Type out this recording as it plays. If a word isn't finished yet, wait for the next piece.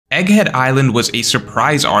Egghead Island was a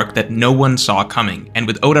surprise arc that no one saw coming, and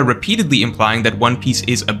with Oda repeatedly implying that One Piece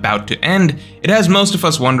is about to end, it has most of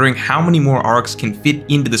us wondering how many more arcs can fit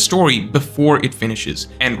into the story before it finishes.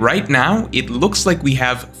 And right now, it looks like we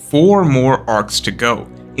have 4 more arcs to go,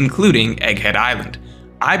 including Egghead Island.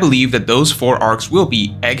 I believe that those 4 arcs will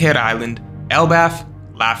be Egghead Island, Elbaf,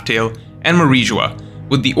 Laugh Tale, and Marijoa,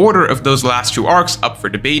 with the order of those last 2 arcs up for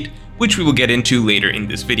debate, which we will get into later in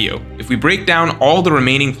this video. If we break down all the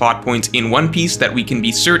remaining plot points in One Piece that we can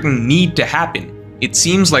be certain need to happen, it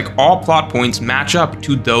seems like all plot points match up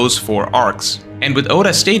to those 4 arcs. And with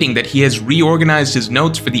Oda stating that he has reorganized his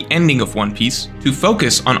notes for the ending of One Piece to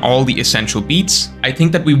focus on all the essential beats, I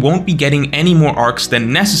think that we won't be getting any more arcs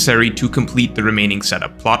than necessary to complete the remaining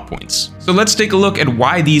setup plot points. So let's take a look at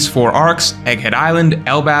why these 4 arcs, Egghead Island,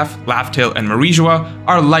 Elbaf, Laugh Tale, and Marijoa,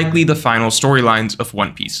 are likely the final storylines of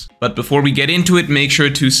One Piece. But before we get into it, make sure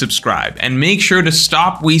to subscribe, and make sure to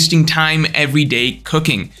stop wasting time every day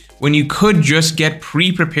cooking, when you could just get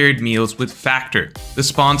pre-prepared meals with Factor, the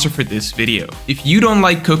sponsor for this video. If you don't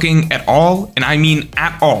like cooking at all, and I mean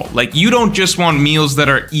at all, like you don't just want meals that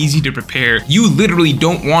are easy to prepare, you literally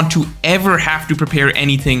don't want to ever have to prepare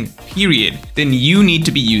anything, period, then you need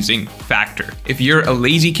to be using Factor. If you're a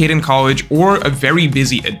lazy kid in college or a very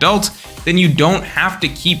busy adult, then you don't have to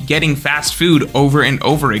keep getting fast food over and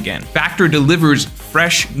over again. Factor delivers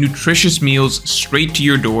fresh, nutritious meals straight to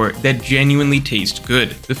your door that genuinely taste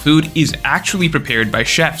good. The food is actually prepared by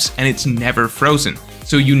chefs and it's never frozen,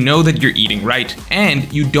 so you know that you're eating right,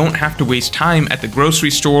 and you don't have to waste time at the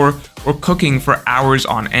grocery store or cooking for hours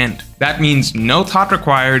on end. That means no thought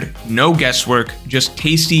required, no guesswork, just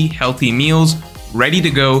tasty, healthy meals ready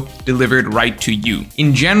to go, delivered right to you.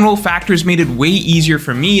 In general, Factor's made it way easier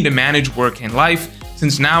for me to manage work and life,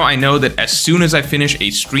 since now I know that as soon as I finish a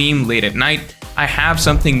stream late at night, I have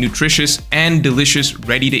something nutritious and delicious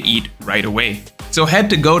ready to eat right away. So head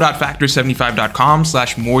to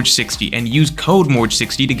go.factor75.com/Morge60 and use code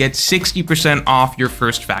Morge60 to get 60% off your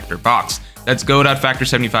first Factor box. That's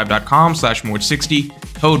go.factor75.com/Morge60,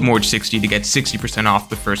 code Morge60 to get 60% off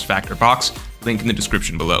the first Factor box, link in the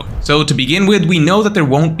description below. So to begin with, we know that there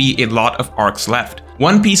won't be a lot of arcs left.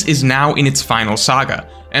 One Piece is now in its final saga,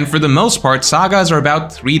 and for the most part, sagas are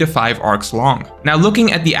about 3 to 5 arcs long. Now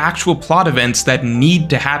looking at the actual plot events that need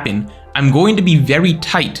to happen, I'm going to be very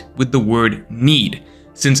tight with the word need,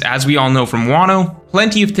 since as we all know from Wano,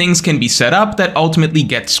 plenty of things can be set up that ultimately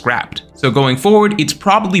get scrapped. So going forward, it's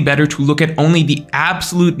probably better to look at only the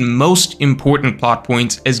absolute most important plot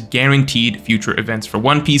points as guaranteed future events for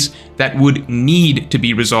One Piece that would need to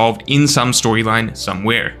be resolved in some storyline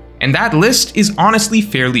somewhere. And that list is honestly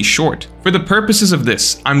fairly short. For the purposes of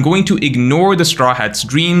this, I'm going to ignore the Straw Hat's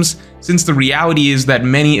dreams, since the reality is that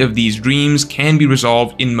many of these dreams can be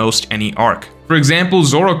resolved in most any arc. For example,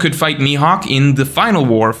 Zoro could fight Mihawk in the final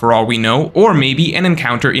war for all we know, or maybe an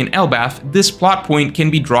encounter in Elbaf. This plot point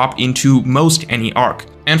can be dropped into most any arc.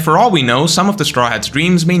 And for all we know, some of the Straw Hat's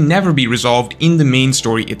dreams may never be resolved in the main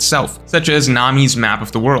story itself, such as Nami's map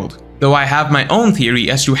of the world. Though I have my own theory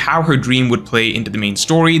as to how her dream would play into the main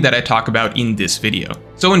story that I talk about in this video.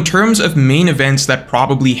 So in terms of main events that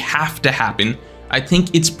probably have to happen, I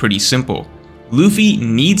think it's pretty simple. Luffy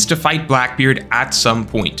needs to fight Blackbeard at some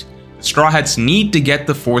point. The Straw Hats need to get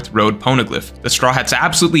the 4th Road Poneglyph. The Straw Hats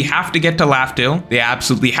absolutely have to get to Laugh Tale, they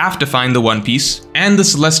absolutely have to find the One Piece, and the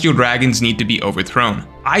Celestial Dragons need to be overthrown.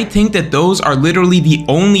 I think that those are literally the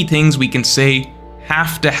only things we can say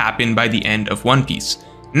have to happen by the end of One Piece.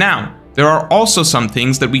 Now, there are also some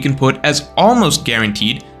things that we can put as almost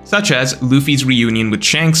guaranteed, such as Luffy's reunion with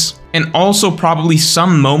Shanks, and also probably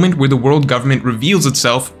some moment where the world government reveals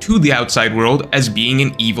itself to the outside world as being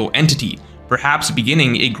an evil entity, perhaps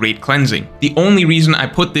beginning a great cleansing. The only reason I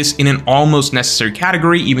put this in an almost necessary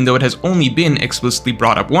category, even though it has only been explicitly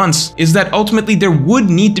brought up once, is that ultimately there would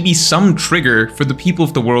need to be some trigger for the people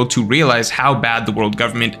of the world to realize how bad the world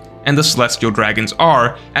government and the Celestial Dragons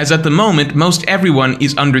are, as at the moment, most everyone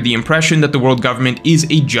is under the impression that the world government is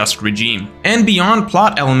a just regime. And beyond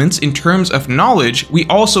plot elements, in terms of knowledge, we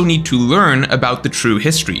also need to learn about the true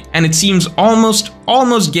history. And it seems almost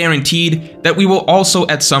guaranteed that we will also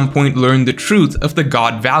at some point learn the truth of the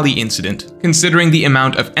God Valley incident, considering the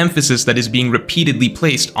amount of emphasis that is being repeatedly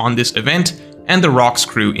placed on this event and the Rocks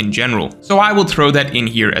crew in general. So I will throw that in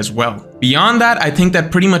here as well. Beyond that, I think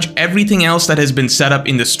that pretty much everything else that has been set up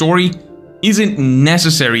in the story isn't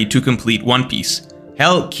necessary to complete One Piece.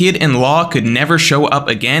 Hell, Kid and Law could never show up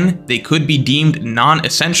again, they could be deemed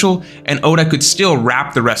non-essential, and Oda could still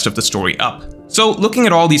wrap the rest of the story up. So looking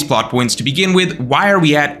at all these plot points, to begin with, why are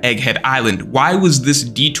we at Egghead Island? Why was this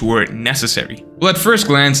detour necessary? Well, at first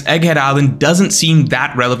glance, Egghead Island doesn't seem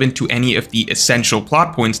that relevant to any of the essential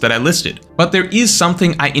plot points that I listed. But there is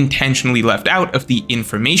something I intentionally left out of the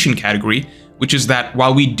information category, which is that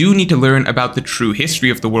while we do need to learn about the true history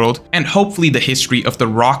of the world, and hopefully the history of the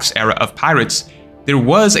Rocks era of pirates, there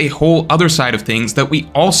was a whole other side of things that we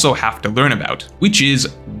also have to learn about, which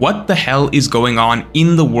is what the hell is going on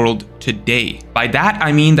in the world today. By that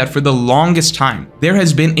I mean that for the longest time, there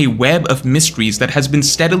has been a web of mysteries that has been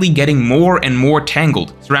steadily getting more and more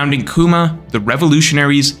tangled surrounding Kuma, the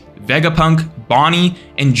revolutionaries, Vegapunk, Bonnie,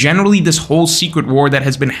 and generally this whole secret war that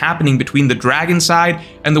has been happening between the Dragon side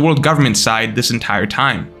and the world government side this entire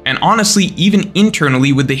time. And honestly, even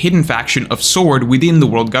internally with the hidden faction of Sword within the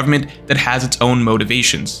world government that has its own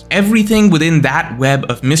motivations. Everything within that web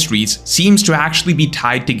of mysteries seems to actually be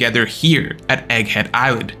tied together here at Egghead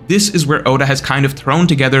Island. This is where Oda has kind of thrown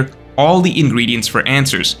together all the ingredients for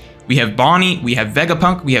answers. We have Bonnie, we have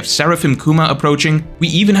Vegapunk, we have Seraphim Kuma approaching, we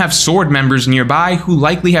even have Sword members nearby who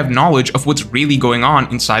likely have knowledge of what's really going on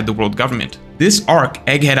inside the world government. This arc,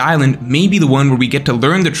 Egghead Island, may be the one where we get to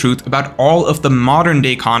learn the truth about all of the modern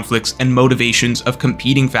day conflicts and motivations of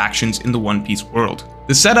competing factions in the One Piece world.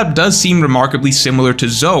 The setup does seem remarkably similar to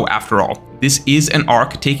Zou after all. This is an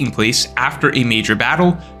arc taking place after a major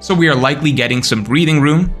battle, so we are likely getting some breathing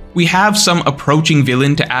room. We have some approaching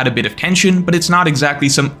villain to add a bit of tension, but it's not exactly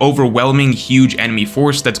some overwhelming huge enemy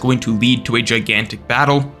force that's going to lead to a gigantic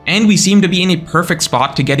battle. And we seem to be in a perfect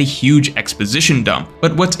spot to get a huge exposition dump.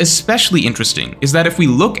 But what's especially interesting is that if we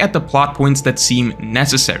look at the plot points that seem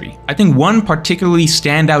necessary, I think one particularly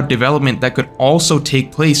standout development that could also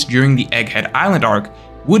take place during the Egghead Island arc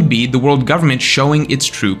would be the world government showing its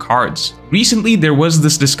true cards. Recently, there was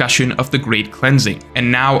this discussion of the Great Cleansing,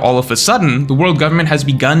 and now all of a sudden, the world government has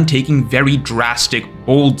begun taking very drastic,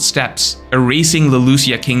 bold steps, erasing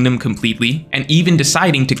Lelousia Kingdom completely, and even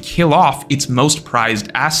deciding to kill off its most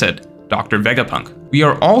prized asset, Dr. Vegapunk. We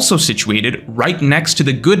are also situated right next to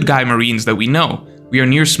the good guy Marines that we know. We are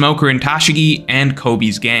near Smoker and Tashigi and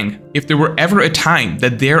Kobe's gang. If there were ever a time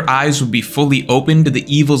that their eyes would be fully open to the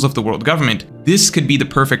evils of the world government, this could be the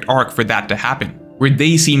perfect arc for that to happen, where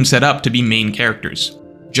they seem set up to be main characters.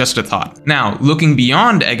 Just a thought. Now, looking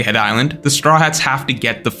beyond Egghead Island, the Straw Hats have to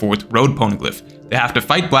get the 4th Road Poneglyph. They have to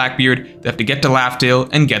fight Blackbeard, they have to get to Laugh Tale,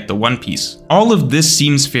 and get the One Piece. All of this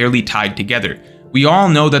seems fairly tied together. We all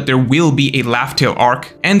know that there will be a Laugh Tale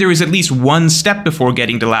arc, and there is at least one step before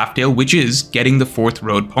getting to Laugh Tale, which is getting the 4th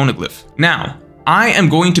Road Poneglyph. Now, I am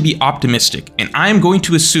going to be optimistic, and I am going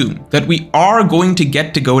to assume that we are going to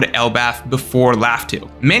get to go to Elbaf before Laugh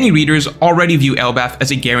Tale. Many readers already view Elbaf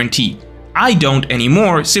as a guarantee. I don't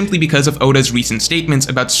anymore, simply because of Oda's recent statements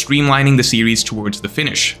about streamlining the series towards the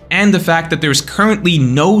finish, and the fact that there's currently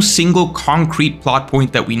no single concrete plot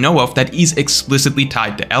point that we know of that is explicitly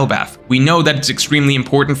tied to Elbaf. We know that it's extremely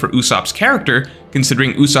important for Usopp's character,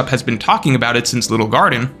 considering Usopp has been talking about it since Little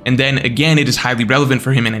Garden, and then again it is highly relevant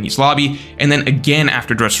for him in Enies Lobby, and then again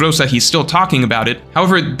after Dressrosa he's still talking about it.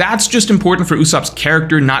 However, that's just important for Usopp's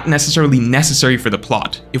character, not necessarily necessary for the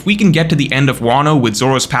plot. If we can get to the end of Wano with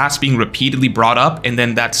Zoro's past being repeatedly brought up, and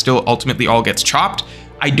then that still ultimately all gets chopped,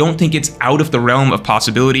 I don't think it's out of the realm of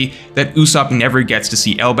possibility that Usopp never gets to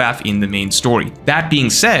see Elbaf in the main story. That being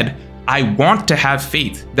said, I want to have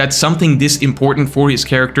faith that something this important for his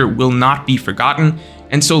character will not be forgotten,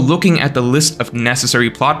 and so looking at the list of necessary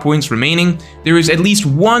plot points remaining, there is at least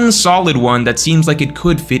one solid one that seems like it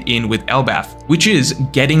could fit in with Elbaf, which is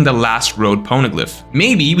getting the last road Poneglyph.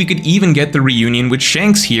 Maybe we could even get the reunion with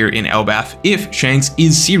Shanks here in Elbaf if Shanks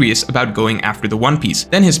is serious about going after the One Piece,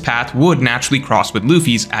 then his path would naturally cross with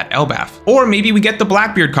Luffy's at Elbaf. Or maybe we get the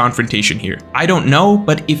Blackbeard confrontation here. I don't know,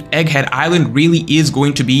 but if Egghead Island really is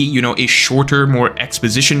going to be, a shorter, more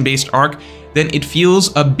exposition-based arc, then it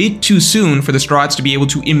feels a bit too soon for the Straw Hats to be able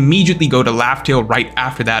to immediately go to Laugh Tale right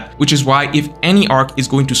after that, which is why if any arc is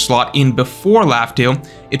going to slot in before Laugh Tale,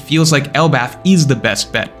 it feels like Elbaf is the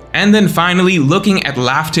best bet. And then finally, looking at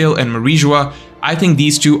Laugh Tale and Marijois, I think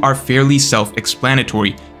these two are fairly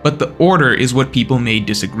self-explanatory, but the order is what people may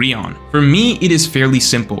disagree on. For me, it is fairly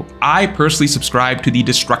simple. I personally subscribe to the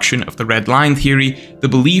destruction of the Red Line theory, the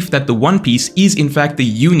belief that the One Piece is in fact the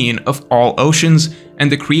union of all oceans,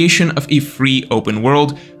 and the creation of a free open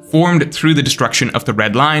world formed through the destruction of the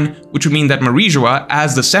Red Line, which would mean that Marijois,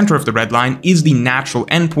 as the center of the Red Line, is the natural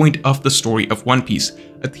endpoint of the story of One Piece,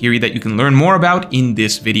 a theory that you can learn more about in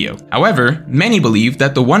this video. However, many believe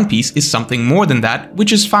that the One Piece is something more than that,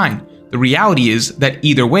 which is fine. The reality is that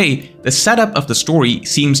either way, the setup of the story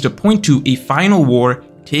seems to point to a final war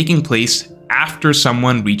taking place after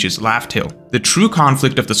someone reaches Laughthill. The true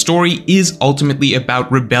conflict of the story is ultimately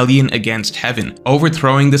about rebellion against heaven,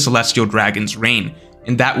 overthrowing the celestial dragon's reign,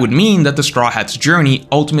 and that would mean that the Straw Hats' journey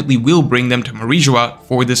ultimately will bring them to Marijua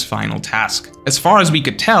for this final task. As far as we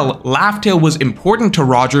could tell, Laughthill was important to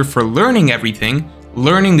Roger for learning everything,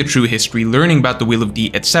 learning the true history, learning about the Will of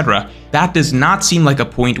D, etc. That does not seem like a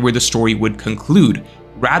point where the story would conclude.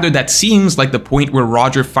 Rather, that seems like the point where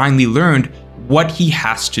Roger finally learned what he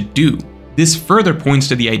has to do. This further points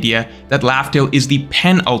to the idea that Laughthill is the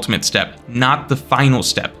penultimate step, not the final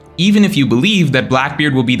step. Even if you believe that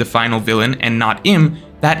Blackbeard will be the final villain and not Im,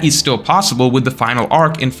 that is still possible with the final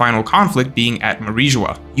arc and final conflict being at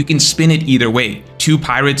Marijua. You can spin it either way. Two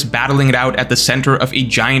pirates battling it out at the center of a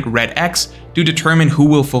giant red X to determine who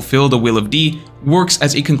will fulfill the Will of D works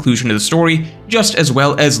as a conclusion to the story, just as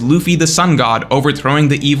well as Luffy the Sun God overthrowing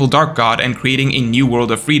the evil Dark God and creating a new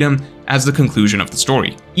world of freedom as the conclusion of the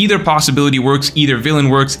story. Either possibility works, either villain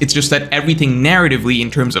works, it's just that everything narratively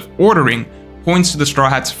in terms of ordering points to the Straw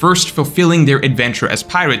Hats first fulfilling their adventure as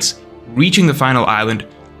pirates, reaching the final island,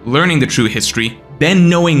 learning the true history, then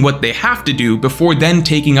knowing what they have to do before then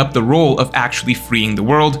taking up the role of actually freeing the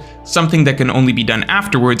world, something that can only be done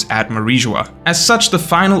afterwards at Marijua. As such, the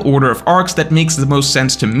final order of arcs that makes the most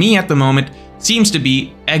sense to me at the moment seems to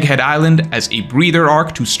be Egghead Island as a breather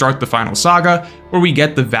arc to start the final saga, where we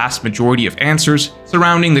get the vast majority of answers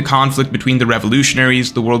surrounding the conflict between the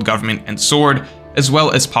revolutionaries, the world government, and Sword, as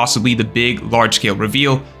well as possibly the big, large-scale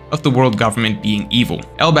reveal of the world government being evil.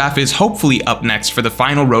 Elbaf is hopefully up next for the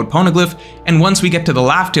final Road Poneglyph, and once we get to the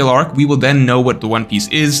Laughthill arc, we will then know what the One Piece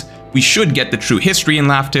is. We should get the true history in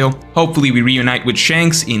Laughthill. Hopefully we reunite with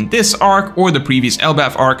Shanks in this arc or the previous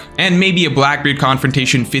Elbaf arc, and maybe a Blackbeard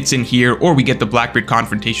confrontation fits in here, or we get the Blackbeard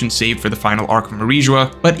confrontation saved for the final arc of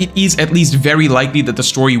Marijua. But it is at least very likely that the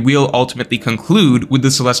story will ultimately conclude with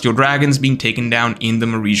the Celestial Dragons being taken down in the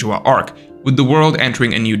Marijua arc, with the world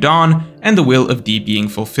entering a new dawn and the Will of D being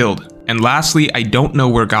fulfilled. And lastly, I don't know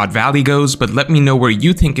where God Valley goes, but let me know where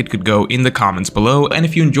you think it could go in the comments below. And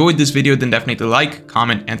if you enjoyed this video, then definitely like,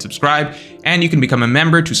 comment, and subscribe. And you can become a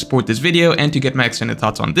member to support this video and to get my extended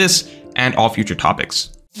thoughts on this and all future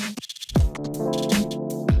topics.